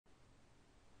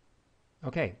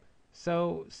Okay,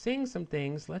 so seeing some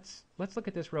things, let's look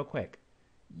at this real quick.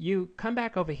 You come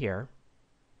back over here,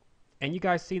 and you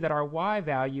guys see that our y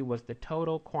value was the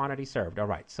total quantity served. All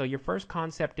right, so your first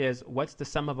concept is what's the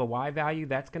sum of a y value?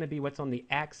 That's going to be what's on the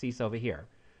axis over here,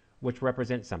 which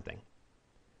represents something.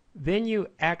 Then you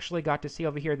actually got to see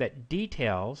over here that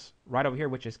details, right over here,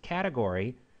 which is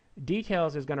category,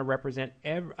 details is going to represent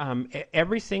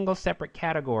every single separate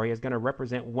category is going to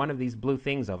represent one of these blue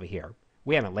things over here.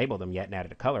 We haven't labeled them yet and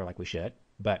added a color like we should,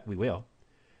 but we will.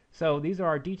 So these are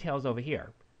our details over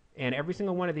here. And every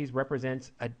single one of these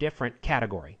represents a different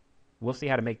category. We'll see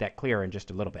how to make that clear in just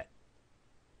a little bit.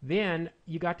 Then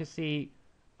you got to see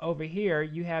over here,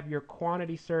 you have your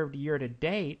quantity served year to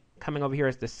date coming over here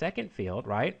as the second field,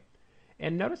 right?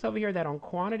 And notice over here that on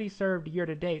quantity served year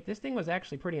to date, this thing was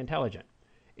actually pretty intelligent.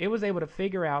 It was able to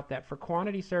figure out that for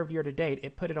quantity served year to date,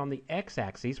 it put it on the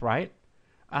x-axis, right?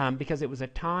 Because it was a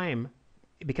time,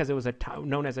 because it was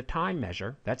known as a time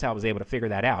measure. That's how I was able to figure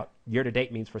that out. Year to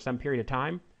date means for some period of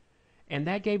time. And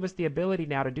that gave us the ability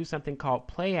now to do something called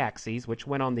play axes, which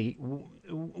went on the,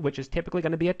 which is typically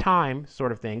going to be a time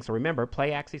sort of thing. So remember,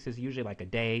 play axis is usually like a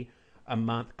day, a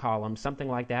month column, something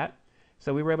like that.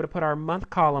 So we were able to put our month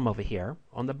column over here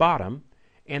on the bottom,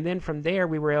 and then from there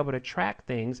we were able to track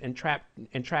things and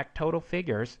track total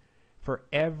figures for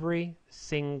every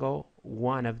single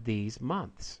one of these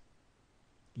months.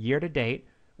 Year to date,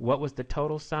 what was the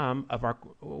total sum of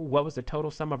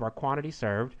our quantity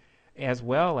served, as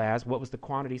well as what was the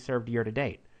quantity served year to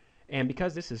date. And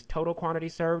because this is total quantity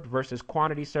served versus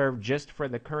quantity served just for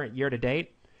the current year to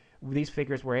date, these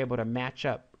figures were able to match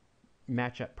up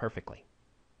perfectly.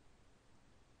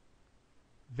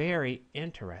 Very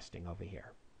interesting over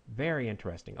here. Very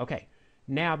interesting. Okay,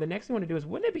 now the next thing I want to do is,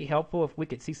 wouldn't it be helpful if we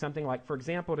could see something like, for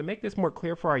example, to make this more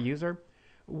clear for our user,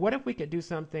 what if we could do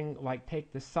something like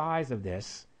take the size of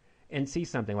this and see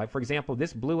something like, for example,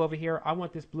 this blue over here, I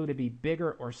want this blue to be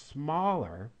bigger or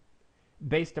smaller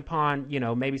based upon, you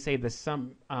know, maybe say the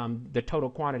sum, the total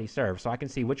quantity served. So I can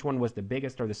see which one was the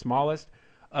biggest or the smallest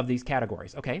of these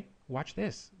categories. Okay, watch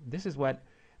this. This is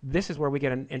where we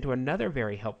get into another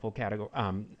very helpful category,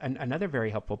 another very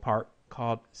helpful part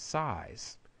called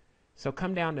size. So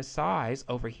come down to size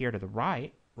over here to the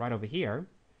right over here,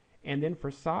 and then for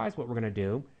size, what we're going to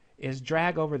do is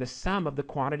drag over the sum of the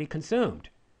quantity consumed,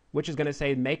 which is going to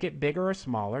say make it bigger or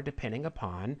smaller depending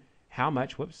upon how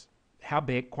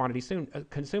big quantity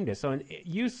consumed is. So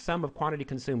use sum of quantity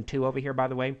consumed 2 over here, by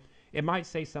the way. It might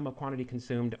say sum of quantity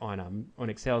consumed on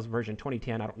Excel's version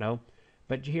 2010, I don't know.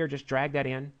 But here, just drag that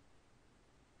in.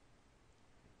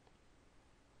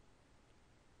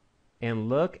 And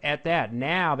look at that.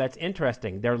 Now that's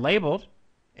interesting. They're labeled,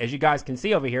 as you guys can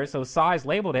see over here. So size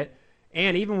labeled it.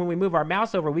 And even when we move our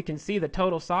mouse over, we can see the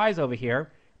total size over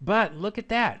here. But look at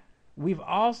that. We've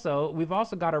also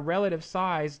got a relative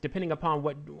size, depending upon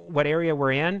what area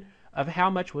we're in, of how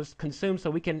much was consumed. So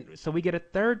we get a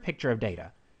third picture of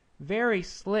data. Very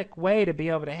slick way to be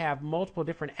able to have multiple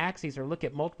different axes or look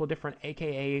at multiple different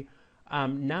AKA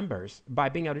numbers by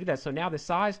being able to do that. So now the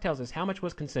size tells us how much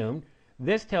was consumed.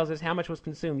 This tells us how much was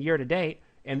consumed year to date,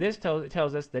 and this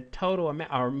tells us the total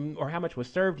amount, or how much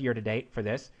was served year to date for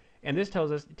this, and this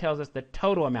tells us the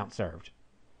total amount served.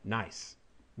 Nice,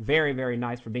 very, very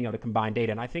nice for being able to combine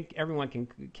data, and I think everyone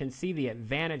can see the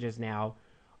advantages now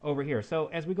over here. So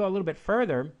as we go a little bit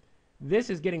further, this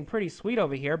is getting pretty sweet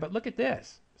over here, but look at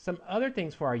this. Some other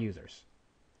things for our users.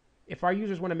 If our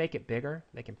users want to make it bigger,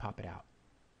 they can pop it out.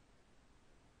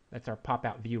 That's our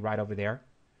pop-out view right over there.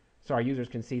 So our users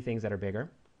can see things that are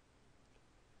bigger.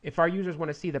 If our users want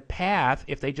to see the path,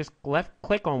 if they just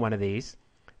left-click on one of these,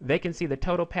 they can see the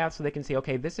total path, so they can see,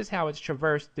 okay, this is how it's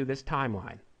traversed through this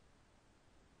timeline.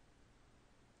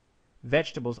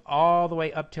 Vegetables all the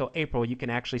way up till April, you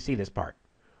can actually see this part.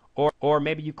 Or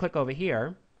maybe you click over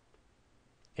here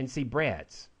and see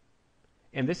breads.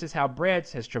 And this is how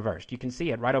breads has traversed. You can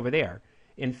see it right over there.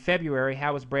 In February,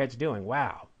 how was breads doing?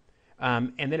 Wow.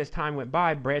 And then as time went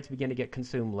by, breads began to get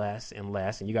consumed less and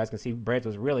less. And you guys can see breads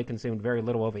was really consumed very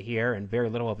little over here and very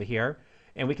little over here.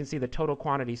 And we can see the total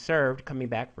quantity served coming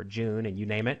back for June and you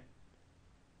name it.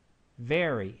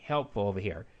 Very helpful over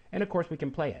here. And of course, we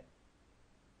can play it.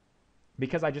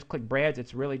 Because I just clicked breads,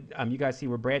 it's really, you guys see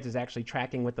where breads is actually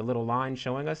tracking with the little line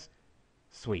showing us?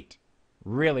 Sweet.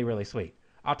 Really, really sweet.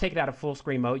 I'll take it out of full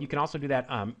screen mode. You can also do that,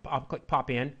 I'll click pop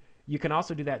in. You can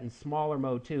also do that in smaller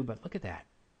mode too, but look at that.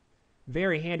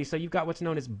 Very handy. So you've got what's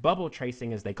known as bubble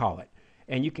tracing, as they call it.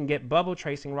 And you can get bubble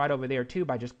tracing right over there too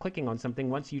by just clicking on something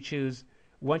once you choose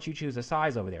a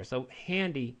size over there. So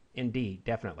handy indeed,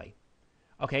 definitely.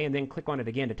 Okay, and then click on it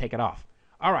again to take it off.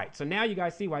 All right, so now you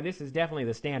guys see why this is definitely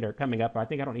the standard coming up. I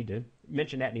think I don't need to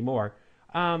mention that anymore.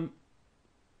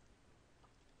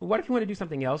 What if you want to do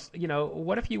something else? You know,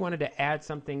 what if you wanted to add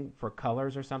something for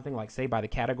colors or something, like say by the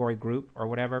category group or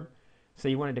whatever? So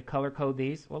you wanted to color code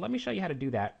these? Well, let me show you how to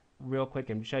do that real quick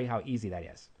and show you how easy that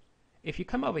is. If you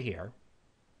come over here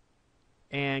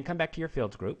and come back to your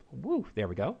fields group, woo, there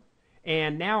we go.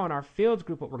 And now in our fields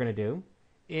group, what we're going to do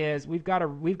is we've got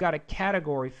a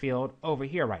category field over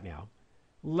here right now.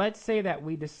 Let's say that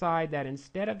we decide that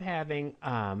instead of having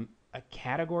a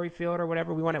category field or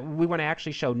whatever, we want to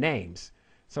actually show names.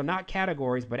 So not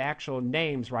categories, but actual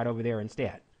names right over there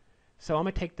instead. So I'm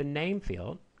going to take the name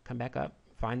field, come back up,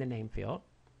 find the name field,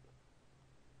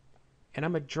 and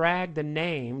I'm going to drag the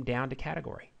name down to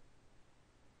category.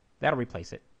 That'll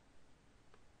replace it.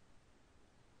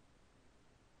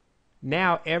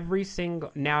 Now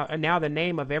now the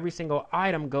name of every single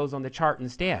item goes on the chart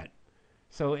instead.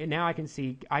 So now I can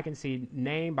see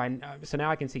name by so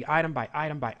now I can see item by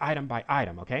item by item by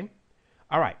item. Okay,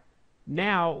 all right.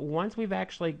 Now once we've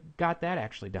actually got that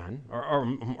actually done,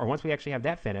 or once we actually have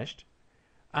that finished,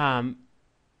 come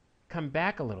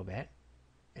back a little bit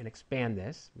and expand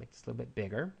this, make this a little bit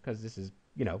bigger because this is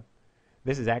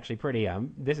this is actually pretty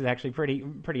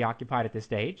pretty occupied at this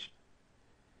stage.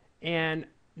 And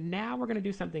now we're going to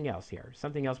do something else here,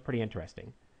 something else pretty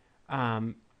interesting.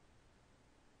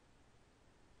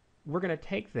 We're going to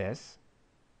take this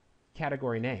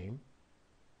category name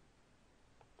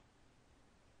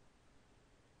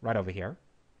right over here,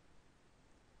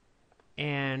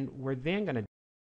 and we're then going to